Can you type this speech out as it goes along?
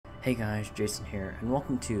Hey guys, Jason here, and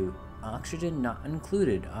welcome to Oxygen Not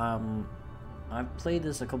Included. I've played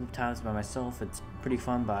this a couple of times by myself. It's pretty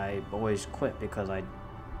fun, but I always quit because I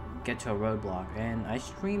get to a roadblock. And I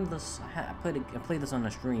streamed this. I played this on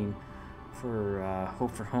a stream for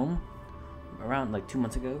Hope for Home around like 2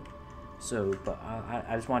 months ago. So, but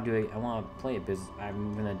I just want to do it. I want to play it because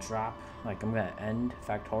I'm gonna drop. Like I'm gonna end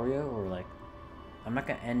Factorio, or like I'm not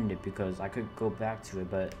gonna end it because I could go back to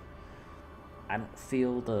it, but I don't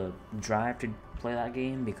feel the drive to play that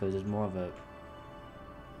game because it's more of a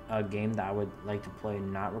game that I would like to play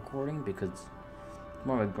not recording, because it's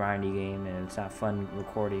more of a grindy game and it's not fun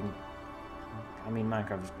recording. I mean,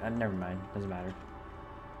 Minecraft is, never mind, doesn't matter.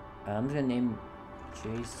 I'm just gonna name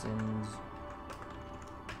Jason's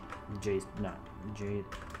Duty Nests.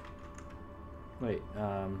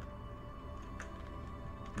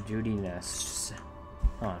 Duty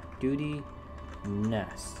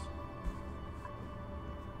Nests.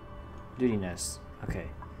 Duty Nest. Okay.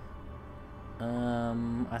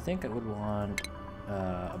 I think I would want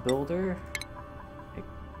a builder, a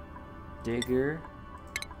digger,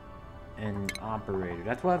 and operator.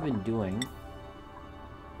 That's what I've been doing.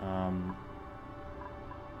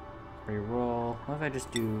 Reroll. What if I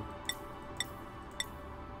just do?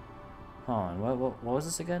 Hold on. What was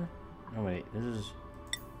this again? Oh wait, this is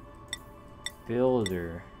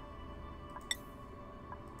builder.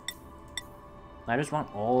 I just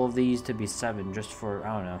want all of these to be 7 just for,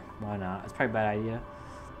 I don't know, why not? It's probably a bad idea.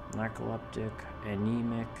 Narcoleptic,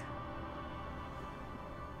 anemic,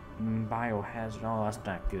 biohazard. Oh, that's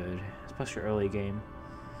not good, especially early game.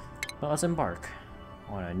 But let's embark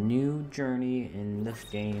on a new journey in this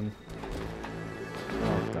game.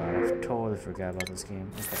 Oh god, I totally forgot about this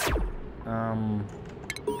game. Okay.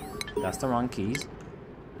 That's the wrong keys.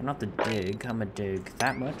 I'm not the dig. I'm a dig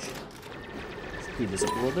that much. Speed this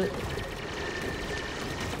up a little bit.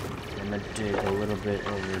 I'm gonna dig a little bit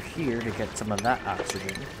over here to get some of that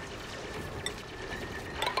oxygen.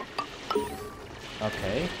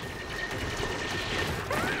 Okay.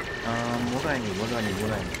 What do I need?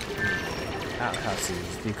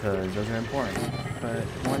 Outhouses, because those are important. But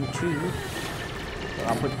 1, 2. Well,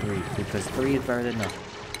 I'll put 3, because 3 is better than nothing.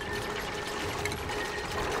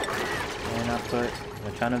 And I'll put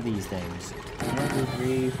a ton of these things. 1, 2,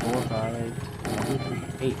 3, 4, 5, 1, 2,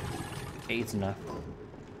 3, 8. 8's enough.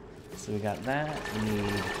 So we got that. We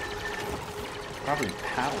need probably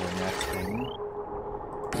power next thing.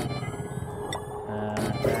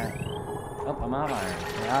 That. Oh, I'm out of iron.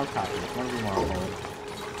 Or out of copper. What do we want for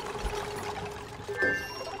it?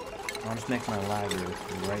 I'll just make my ladder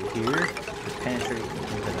right here. Penetrate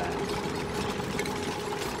into that.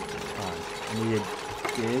 I need a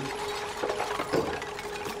dig.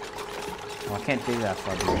 Well, I can't dig that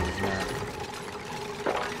far because it's not.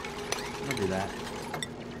 I'll do that.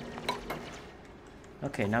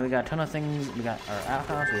 Okay, now we got a ton of things. We got our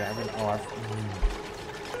outhouse, we got everything. Oh,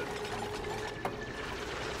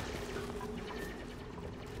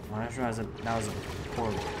 I just realized that was a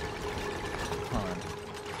poor con.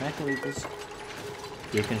 Can I delete this?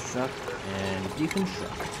 Deconstruct and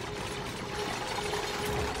deconstruct.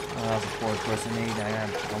 Oh, that was a poor person made. I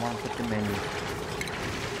want to put them in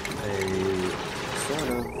a sort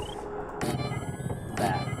of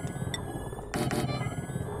that.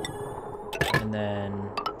 And then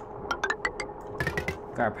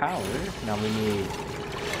got our power. Now we need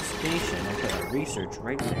a station. I'll put our research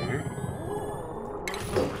right there.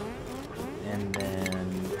 And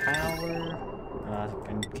then power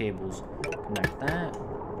and cables. Connect that.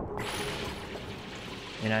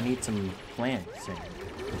 And I need some plants in.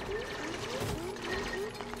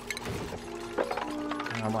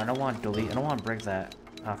 I don't want to delete. I don't want to break that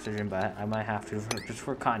oxygen, but I might have to just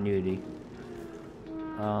for continuity.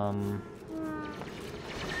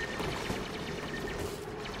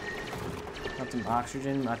 Got some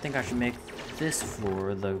oxygen. I think I should make this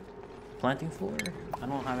floor the planting floor. I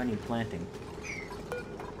don't have any planting.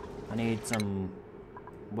 I need some.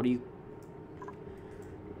 What do you?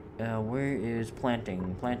 Where is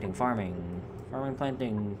planting? Planting, farming,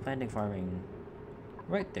 planting, farming.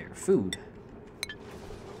 Right there. Food.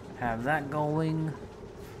 Have that going.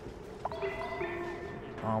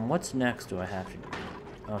 What's next? Do I have to do?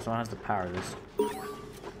 Oh, so I have to power this.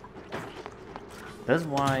 That's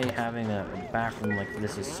why having a bathroom like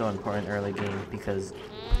this is so important early game, because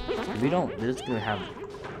if we don't, this is gonna have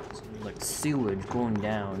like sewage going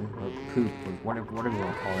down, or poop, or whatever you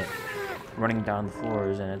want to call it, running down the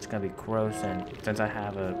floors, and it's gonna be gross. And since I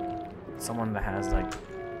have someone that has like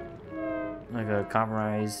a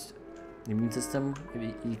compromised immune system,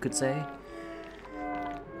 you could say,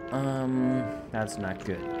 that's not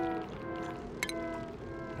good.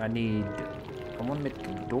 I want to make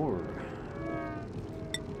a door.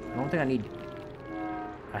 I don't think I need...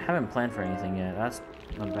 I haven't planned for anything yet. That's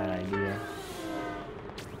not a bad idea.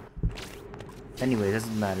 Anyway, it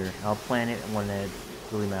doesn't matter. I'll plan it when it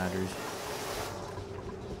really matters.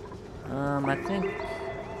 I think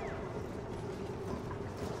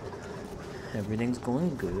everything's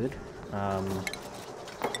going good. I'm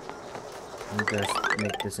gonna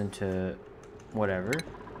make this into whatever.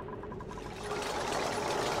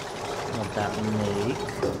 Let that make.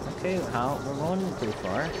 Okay, we're going pretty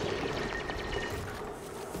far.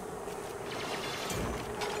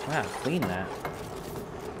 Wow, clean that.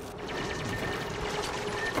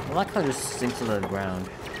 I like how it just sinks to the ground.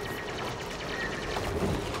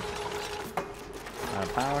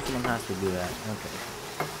 Power, someone has to do that. Okay.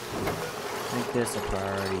 Make this a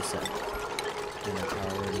priority 7. And a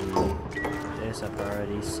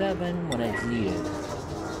priority 7 when it's needed.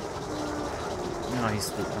 No, he's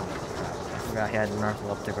sleeping. Oh, crap. I forgot he had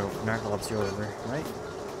narcolepsy over, right?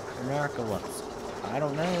 Narcolepsy. I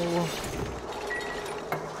don't know.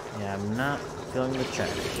 Yeah, I'm not feeling the check.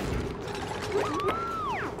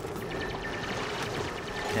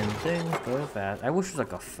 Can things go fast? I wish it was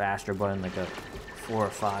like a faster button, like a 4 or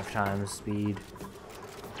 5 times speed.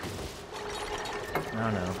 I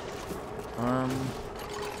don't know.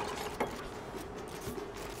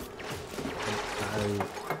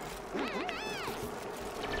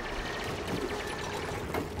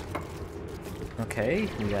 Okay,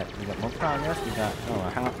 we got more progress. We got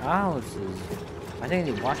our houses. I think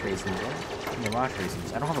I need wash basins, right? I need wash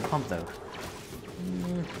basins. I don't have a pump though.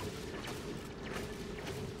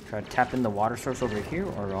 Try to tap in the water source over here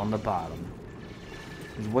or on the bottom.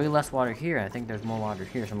 There's way less water here. I think there's more water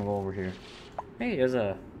here, so I'm gonna go over here. Hey, there's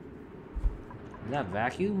a... Is that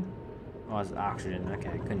vacuum? Oh, it's oxygen. Okay,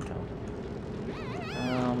 I couldn't tell.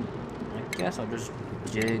 I guess I'll just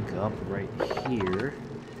dig up right here.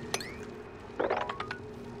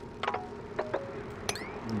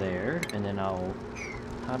 There, and then I'll...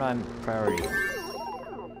 How do I priority?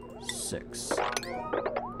 6.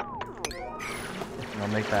 I'll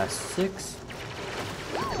make that 6.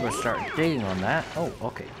 We'll start digging on that. Oh,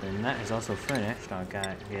 okay. Then that is also finished. I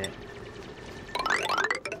gotta get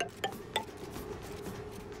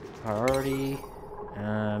priority.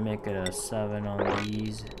 Make it a 7 on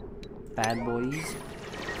these bad boys.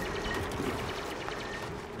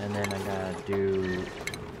 And then I gotta do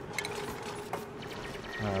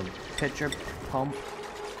pitcher pump.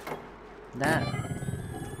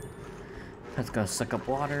 That's gonna suck up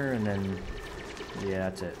water, and then yeah,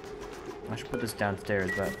 that's it. I should put this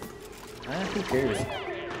downstairs, but who cares?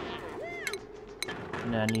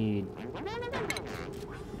 And I need...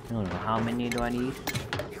 I don't know, how many do I need?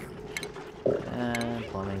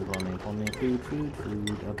 Plumbing, food.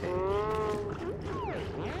 Okay.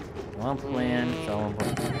 One plan, so I'm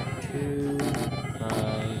gonna put 2, 5...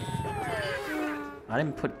 I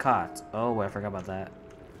didn't put cots. Oh, I forgot about that.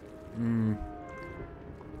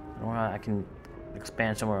 I can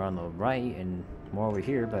expand somewhere on the right and more over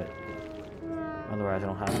here, but otherwise I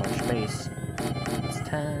don't have much space. It's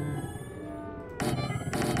 10.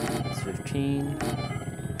 It's 15.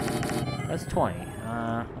 That's 20.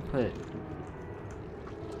 I'll put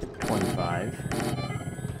 25.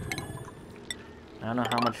 I don't know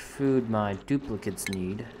how much food my duplicates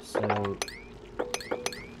need, so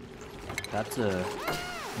that's a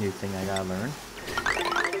new thing I gotta learn.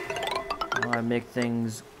 I want to make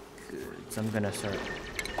things good, so I'm gonna start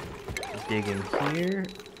digging here.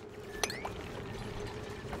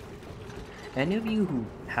 Any of you who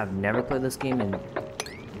have never played this game and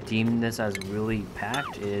deem this as really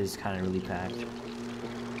packed, it is kind of really packed.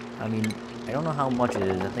 I mean, I don't know how much it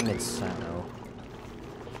is. I think it's, I don't know,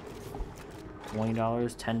 $20,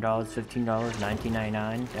 $10, $15, $19.99.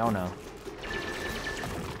 I don't know.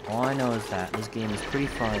 All I know is that this game is pretty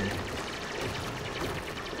fun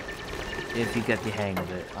if you get the hang of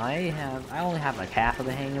it. I only have like half of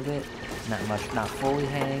the hang of it. Not fully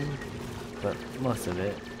hang, but most of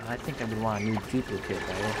it. I think I would want a new duplicate,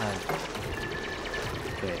 but I don't have...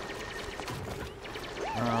 Okay.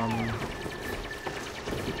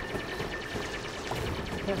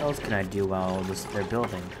 What else can I do while they're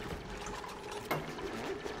building?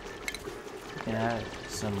 I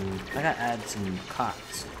gotta add some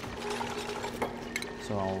cots.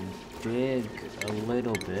 So I'll dig a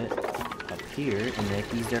little bit up here and make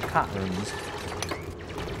these their cot rooms.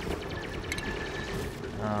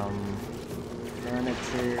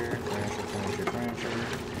 Furniture. 1,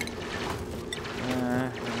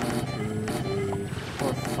 2, 3,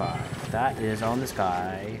 4, 5. That is on the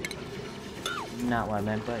sky. Not what I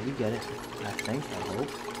meant, but you get it. I think. I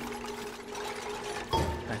hope.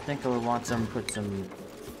 I think I would want put some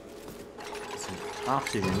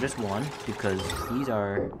oxygen, just one, because these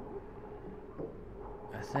are.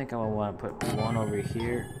 I think I would want to put one over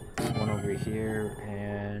here, and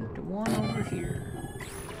one over here.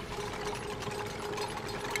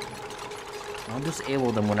 I'll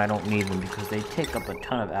disable them when I don't need them because they take up a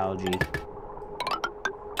ton of algae.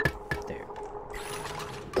 There.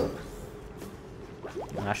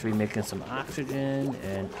 And I should be making some oxygen,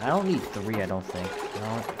 and I don't need 3, I don't think. No,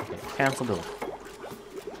 okay, cancel build.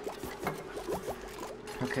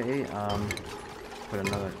 Okay, put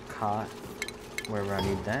another cot wherever I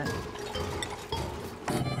need that.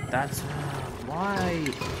 That's why.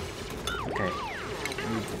 Okay.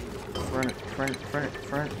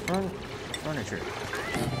 Furniture.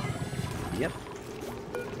 Yep.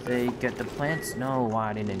 They get the plants? No,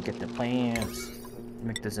 why didn't get the plants?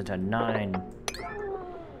 Make this into 9.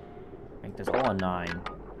 Make this all a 9.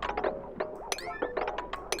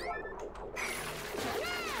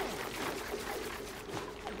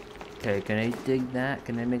 Okay, can I dig that?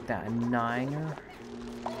 Can I make that a 9er?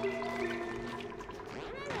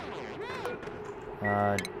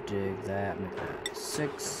 Dig that, make that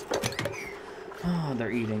 6. Oh, they're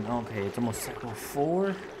eating. Okay, it's almost cycle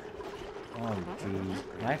 4. Oh, geez.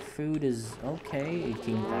 My food is okay.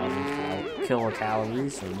 18,000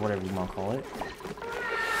 kilocalories, or whatever you want to call it.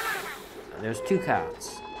 There's 2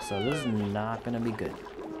 cows, so this is not gonna be good.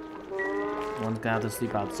 One's gonna have to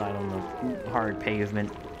sleep outside on the hard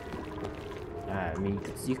pavement. I mean,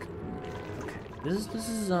 you can. Okay, this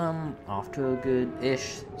is off to a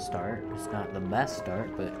good-ish start. It's not the best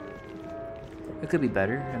start, but it could be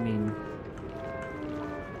better. I mean,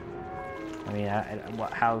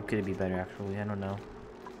 how could it be better? Actually, I don't know.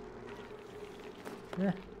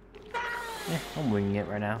 I'm winging it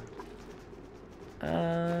right now.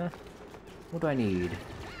 What do I need?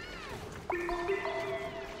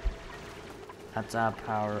 That's our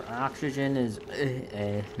power. Oxygen is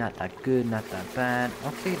not that good, not that bad.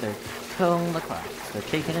 Okay, they're killing the crops. They're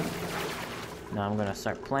taking it. Now I'm gonna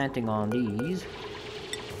start planting on these.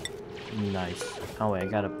 Nice. Oh wait, I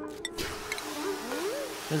gotta.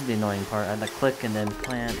 This is the annoying part. I had to click and then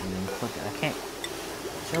plant and then click. I can't.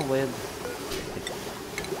 Is there a way of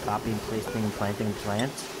like, copying, pasting, planting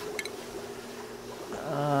plants?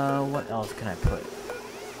 What else can I put?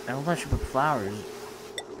 I don't know if I should put flowers.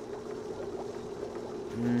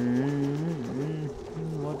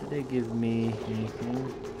 What did they give me?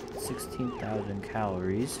 16,000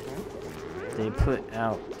 calories. They put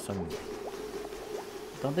out some.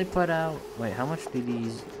 Don't they put out? Wait, how much do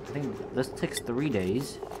these? I think this takes 3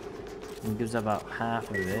 days. And gives about half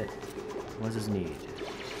of it. What does this need?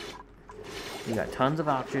 We got tons of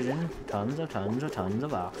oxygen. Tons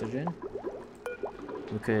of oxygen.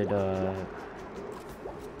 We could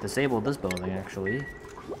disable this building actually.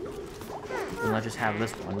 And let's just have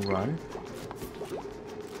this one run.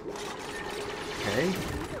 Okay.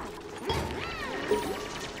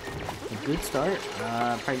 A good start.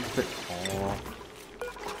 Probably just put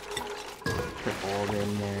all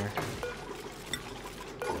in there.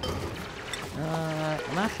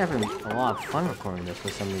 I'm actually having a lot of fun recording this for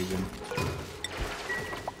some reason.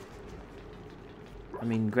 I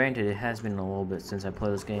mean, granted, it has been a little bit since I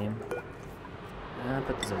played this game.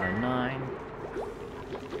 Put this at a 9.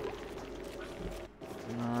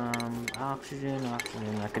 Oxygen.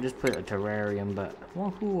 I could just put a terrarium, but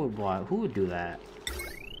well, who would do that?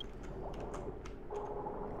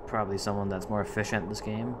 Probably someone that's more efficient in this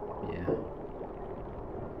game. Yeah.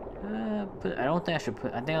 But I don't think I should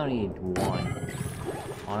put. I think I need 1.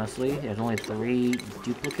 Honestly, there's only 3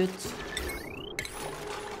 duplicates.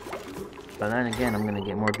 But then again, I'm gonna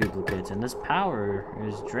get more duplicates, and this power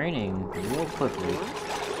is draining real quickly.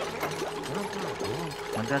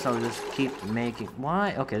 I guess I'll just keep making.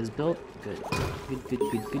 Why? Okay, this built good.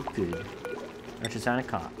 Good. That should sound a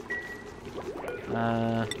cop.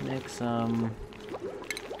 Make some.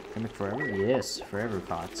 Can I make forever? Yes, forever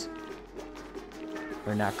cots.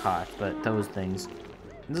 Or not cots, but those things.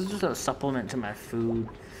 This is just a supplement to my food.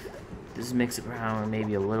 This makes it around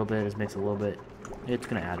maybe a little bit. This makes a little bit. It's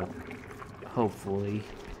gonna add up. Hopefully,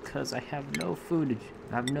 because I have no food.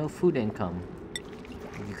 I have no food income.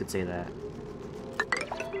 If you could say that.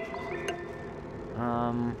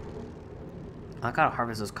 I gotta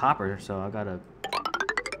harvest this copper, so I gotta.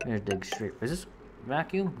 I'm gonna dig straight. Is this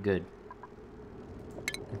vacuum? Good.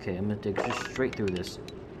 Okay, I'm gonna dig just straight through this.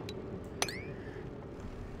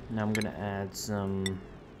 Now I'm gonna add some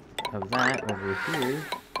of that over here.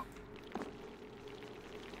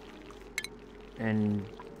 And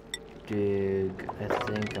dig, I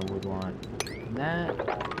think I would want that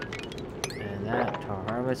and that to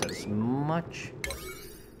harvest as much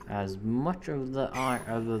as much of the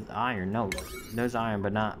iron. No, there's iron,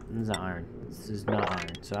 but not this is not iron. This is not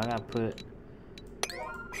iron. So I gotta put.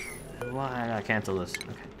 Why I gotta cancel this?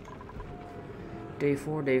 Okay. Day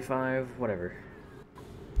 4, day 5, whatever.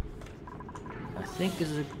 I think this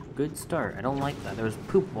is a good start. I don't like that. There was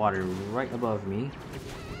poop water right above me.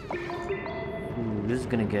 Ooh, this is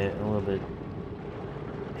gonna get a little bit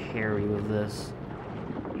hairy with this.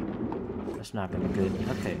 That's not gonna be good.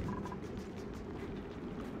 Okay.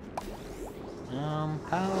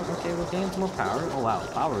 Power. Okay, we're getting some more power. Oh wow,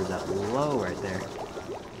 power is at low right there.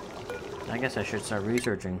 I guess I should start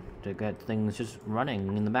researching to get things just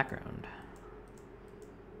running in the background.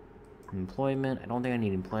 Employment. I don't think I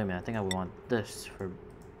need employment. I think I would want this for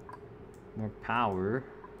more power.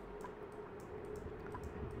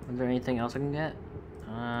 Is there anything else I can get?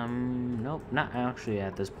 Nope. Not actually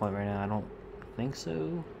at this point right now. I don't think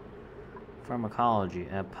so. Pharmacology.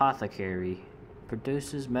 Apothecary.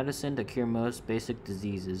 Produces medicine to cure most basic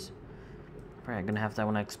diseases. Alright, I'm gonna have that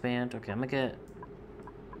when I expand. Okay, I'm gonna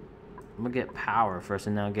get power first,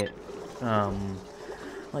 and now get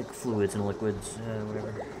like fluids and liquids,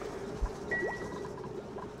 whatever.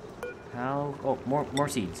 How? Oh, more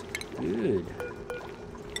seeds. Good.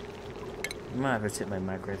 I might have just hit my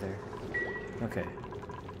mic right there. Okay.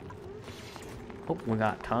 Oh, we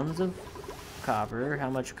got tons of copper. How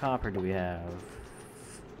much copper do we have?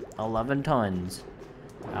 11 tons.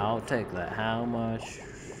 I'll take that. How much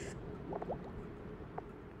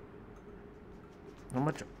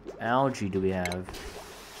algae do we have?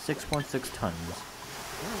 6.6 tons.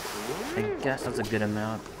 I guess that's a good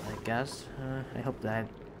amount. I guess.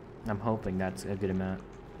 I'm hoping that's a good amount.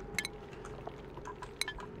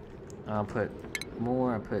 I'll put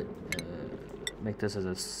more. Make this as a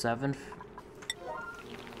 7th.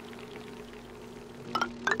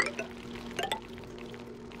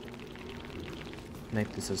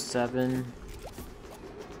 Make this a 7.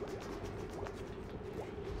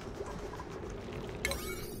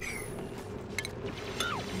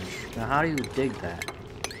 Now, how do you dig that?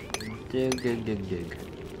 Dig.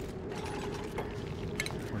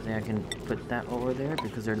 I think I can put that over there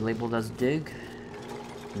because they're labeled as dig.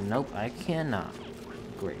 Nope, I cannot.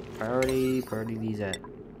 Great. Priority these at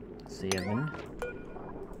 7.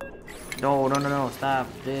 No, stop,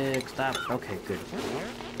 dig, stop. Okay, good.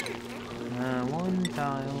 1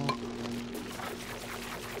 tile.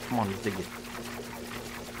 Come on, let's dig it.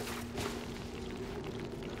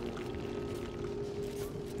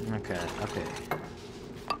 Okay.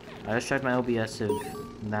 I just checked my OBS if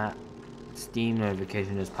that Steam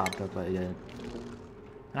notification just popped up, but it didn't.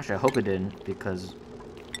 Actually, I hope it didn't, because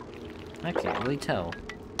I can't really tell.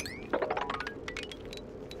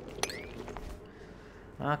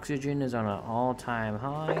 Oxygen is on an all-time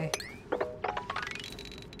high.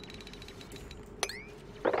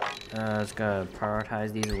 Just gotta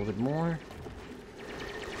prioritize these a little bit more,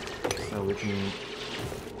 so we can.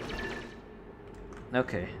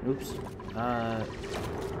 Okay. Oops.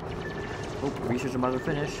 Research about to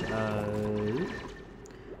finish.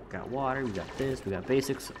 Got water. We got this. We got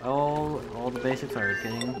basics. All the basics are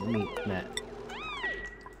getting met.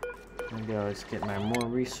 There we go. Let's get my more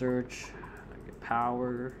research. Get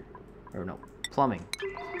power. Or no, plumbing.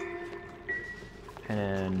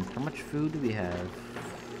 And how much food do we have?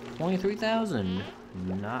 23,000.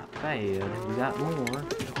 Not bad. We got more.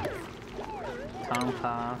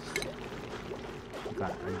 Compost. We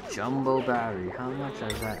got a jumbo battery. How much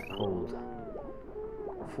does that hold?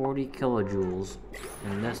 40 kilojoules.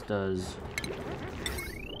 And this does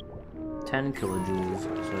 10 kilojoules.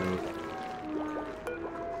 So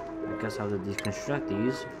I guess I'll have to deconstruct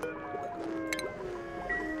these.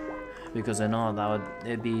 Because I know that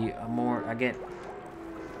it'd be a more. I get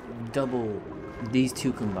double these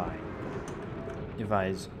two combined if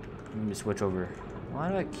I switch over. Why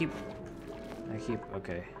do I keep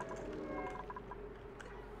okay.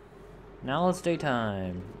 Now it's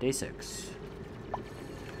daytime. Day 6.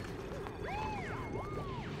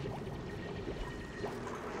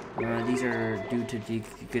 These are due to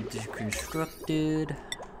get deconstructed.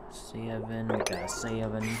 7, we got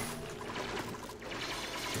 7.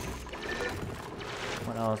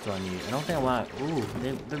 What else do I need? I don't think I want. Ooh,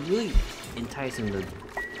 they're really enticing to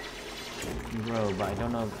grow, but I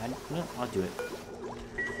don't know. No, I'll do it.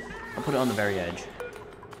 I'll put it on the very edge,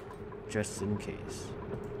 just in case.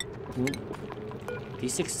 Ooh.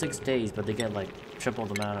 These 6 days, but they get like triple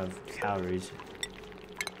the amount of calories.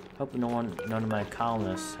 Hope none of my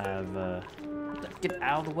colonists have. Get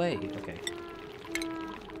out of the way. Okay.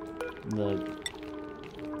 The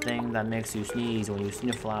thing that makes you sneeze when you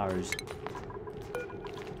sniff flowers.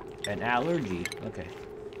 An allergy. Okay.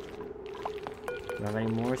 Do I have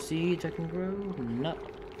any more seeds I can grow? Nut.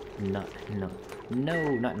 Nut. No.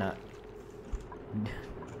 No, nut. Nut.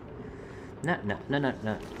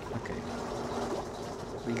 Nut. Okay.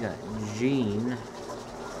 We got Jean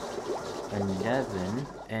and Devin.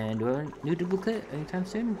 And do I have a new duplicate anytime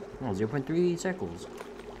soon? Oh, 0.3 circles.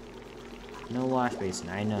 No wash basin.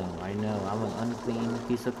 I know. I'm an unclean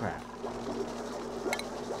piece of crap.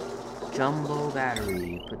 Jumbo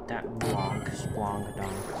battery. Put that splonk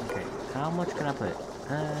down. Okay. How much can I put?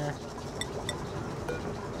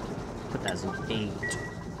 Put that as an 8.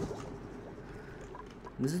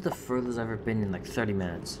 This is the furthest I've ever been in like 30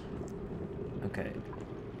 minutes. Okay.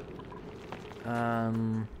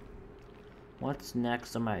 What's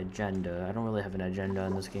next on my agenda? I don't really have an agenda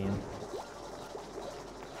in this game.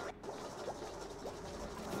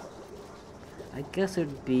 I guess it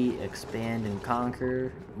would be expand and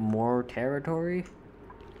conquer more territory.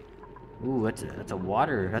 Ooh, that's an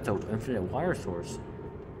infinite water source.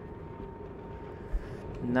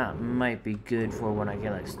 That might be good for when I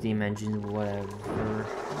get like steam engines, whatever.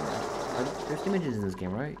 There's steam engines in this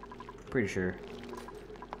game, right? Pretty sure.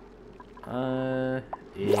 Yeah.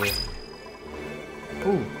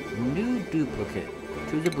 Ooh, new duplicate.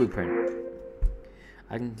 Choose a blueprint.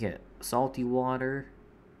 I can get salty water.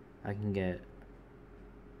 I can get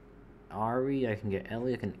Ari. I can get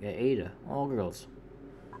Ellie. I can get Ada. All girls.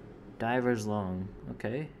 Divers long.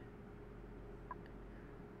 Okay.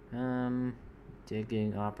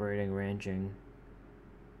 Digging, operating, ranching.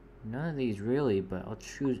 None of these really, but I'll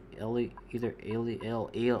choose Ellie. Either Ellie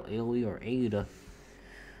or Ada.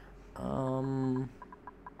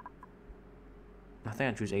 I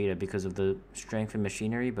think I choose Ada because of the strength and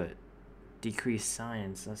machinery, but decrease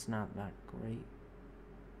science. That's not that great.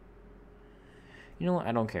 You know what?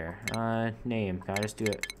 I don't care. Name. Can I just do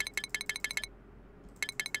it?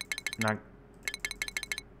 Not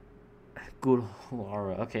good.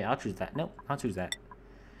 Laura. Okay, I'll choose that. Nope, I'll choose that.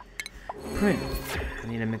 Print. I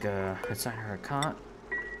need to make assign her account.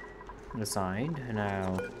 Assigned.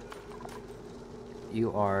 Now,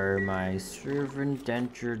 you are my servant,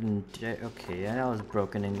 dentured, and okay, that was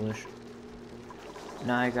broken English.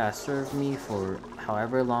 Now you gotta serve me for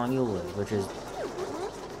however long you live, which is,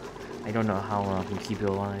 I don't know how long I can keep you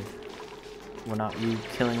alive without you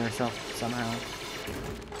killing yourself somehow.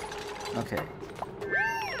 Okay.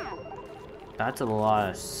 That's a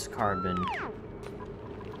lot of carbon.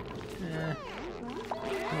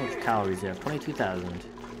 How much calories there? 22,000.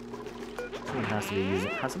 Someone has to be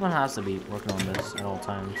someone has to be working on this at all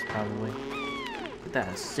times, probably. But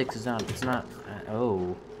that 6 is not. It's not.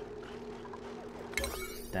 Oh.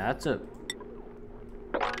 That's a.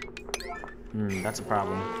 That's a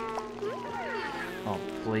problem. Oh,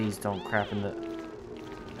 please don't crap in the.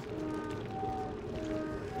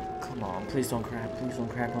 Come on, please don't crap. Please don't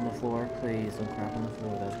crap on the floor. Please don't crap on the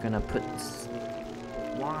floor. That's gonna put.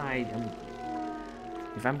 Why?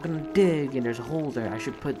 If I'm gonna dig and there's a hole there, I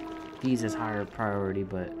should put these as higher priority,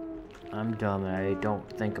 but I'm dumb and I don't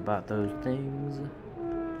think about those things.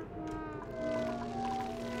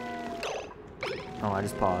 Oh, I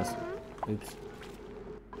just paused. Oops.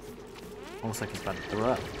 Almost like it's about to throw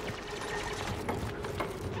up.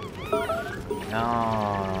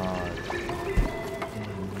 Oh,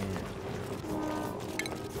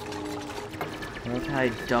 look how I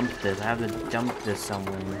dumped this. I have to dump this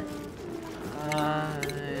somewhere.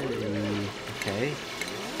 Okay.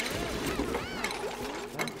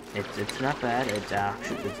 It's not bad. It's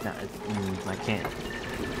actually not. I can't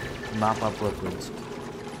mop up liquids.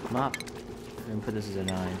 Mop. And put this as a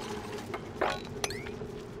 9.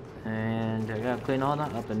 And I gotta clean all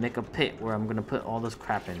that up and make a pit where I'm gonna put all this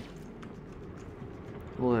crap in.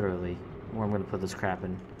 Literally, where I'm gonna put this crap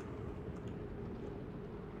in.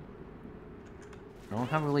 I don't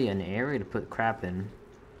have really an area to put crap in.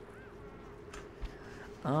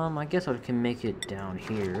 I guess I can make it down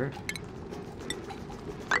here.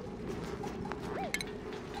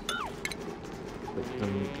 Put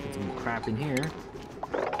some crap in here.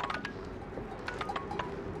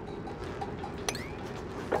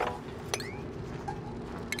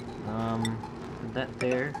 Put that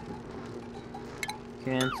there.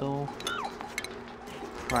 Cancel.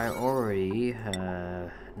 Priority,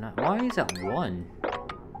 not, why is that 1?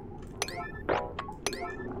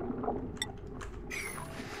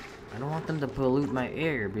 I don't want them to pollute my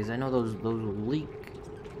air because I know those will leak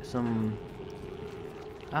some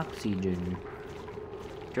oxygen.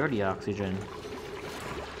 Dirty oxygen.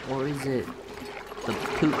 Or is it the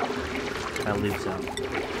poop that leaks out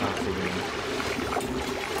oxygen?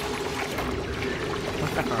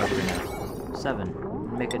 What's that priority now?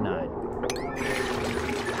 7. Make it 9.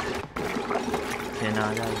 Can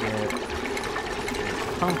I get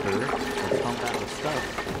pumper to pump out the stuff.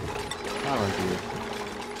 That'll do it.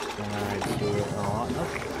 Can I do it? Oh, nope.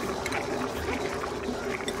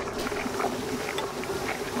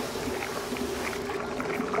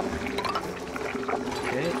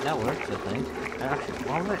 Okay, that works, I think. Actually,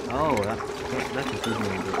 all right. Oh, that confused me a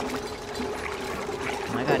bit.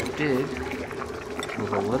 I got dig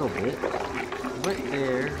with a little bit. Right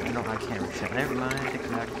there. No, I can't reach that. Never mind.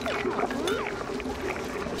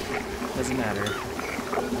 Doesn't matter.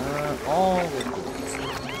 All liquids.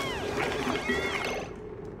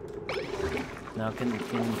 Now can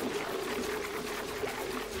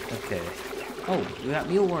okay. Oh, we got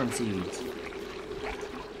mealworm seeds.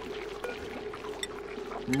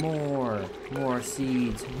 More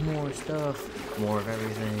seeds, more stuff, more of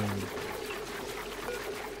everything.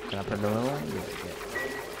 Can I put another one?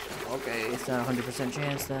 Yeah. Okay, it's not a 100%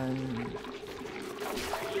 chance then.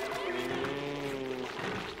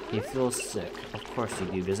 You feel sick. Of course you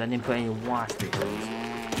do, because I didn't put any wash because.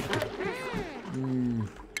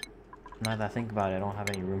 Now that I think about it, I don't have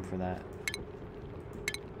any room for that.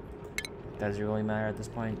 Does it really matter at this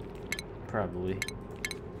point? Probably.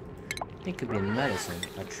 It could be medicine,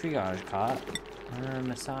 a triage cot, a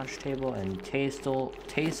massage table, and tasteful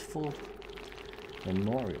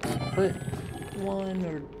memorial. Put one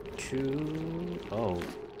or two. Oh.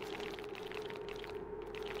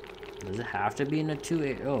 Does it have to be in a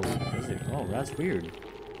 2A? Oh, does it? Oh, that's weird.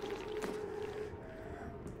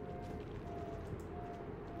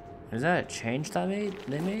 Is that a change that they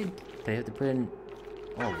made? They have to put in.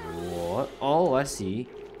 Oh, what? Oh, I see.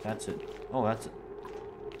 That's it. Oh, that's it.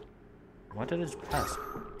 What did I just press?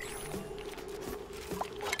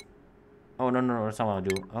 Oh, no, that's not what I'll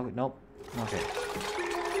do. Oh, nope. Okay.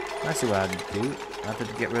 I see what I have to do. I have to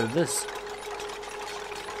get rid of this.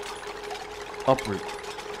 Uproot.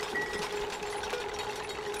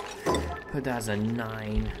 Put that as a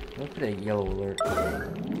 9. Let's put a yellow alert.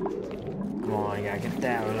 Come on, I gotta get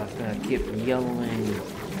that or that's gonna keep yelling.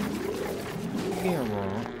 Come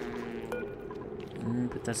on.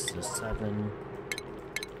 Put this as a 7.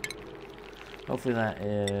 Hopefully that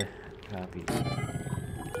copy.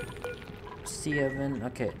 7.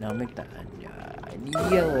 Okay, now make that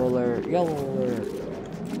yellow alert. Yellow alert.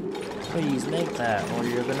 Please make that, or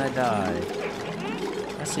you're gonna die.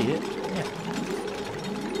 I see it. Yeah.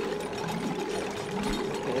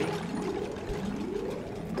 Okay.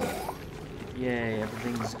 Yay,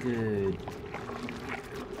 everything's good.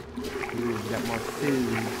 Ooh, we got more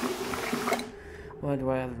food. What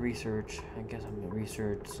do I have to research? I guess I'm gonna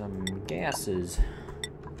research some gases.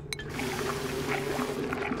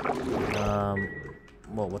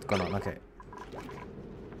 Well, what's going on? Okay.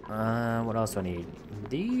 What else do I need?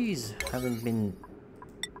 These haven't been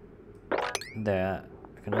that.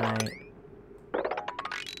 Can I?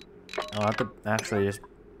 Oh, I have to actually just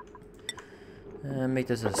make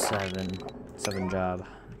this a 7 job.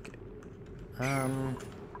 Okay.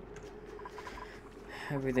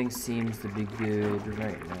 Everything seems to be good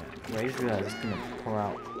right now. Wait, I just realized it's gonna pour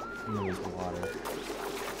out some of this water.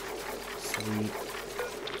 Sweet.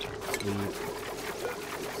 Sweet.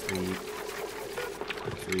 Sweet.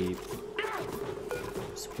 Sweet.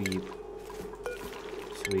 Sweet.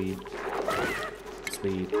 Sweet.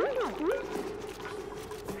 Sweet.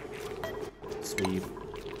 Sweet.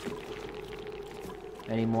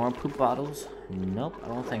 Any more poop bottles? Nope, I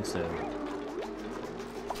don't think so.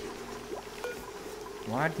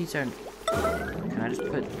 Why are these are? Can I just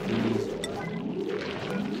put these?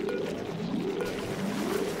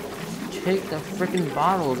 Take the freaking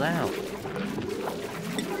bottles out.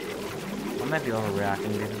 I might be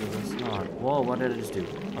overreacting because of this. Oh, whoa! What did I just do?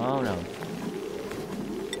 Oh no!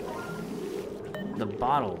 The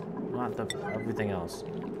bottle, not the everything else.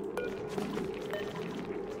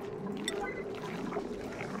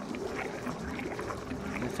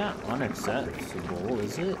 It's not unacceptable,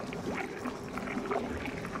 is it?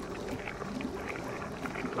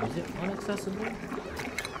 Is it unaccessible?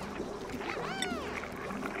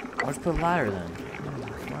 Let's put a ladder then.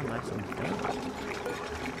 Why am I so dumb?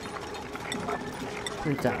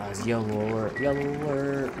 Put that as yellow alert, yellow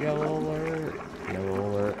alert, yellow alert, yellow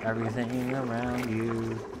alert, everything around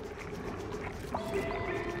you.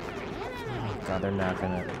 Oh god, they're not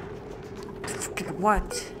gonna.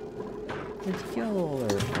 What? It's yellow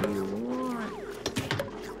alert. What do you want?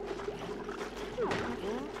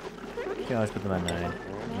 Okay, let's put them at 9.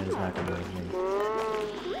 It's not gonna do anything.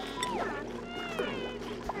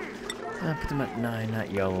 I'll put them at 9,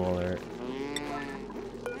 not yellow alert.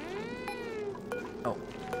 Oh.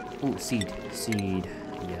 Ooh, seed. Seed.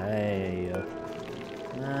 Yay.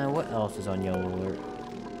 What else is on yellow alert?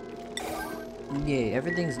 Yay,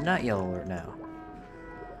 everything's not yellow alert now.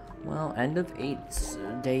 Well, end of day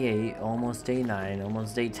 8, almost day 9,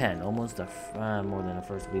 almost day 10, almost more than the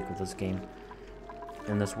first week of this game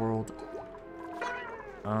in this world.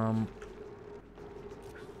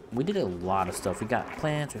 We did a lot of stuff. We got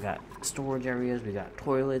plants, we got storage areas, we got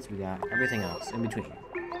toilets, we got everything else in between.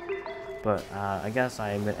 But I guess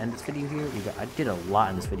I'm gonna end this video here. I did a lot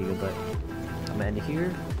in this video, but I'm gonna end it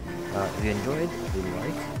here. If you enjoyed, leave a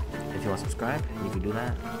like. If you want to subscribe, you can do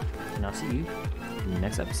that. And I'll see you in the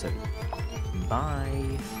next episode.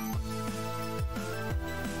 Bye.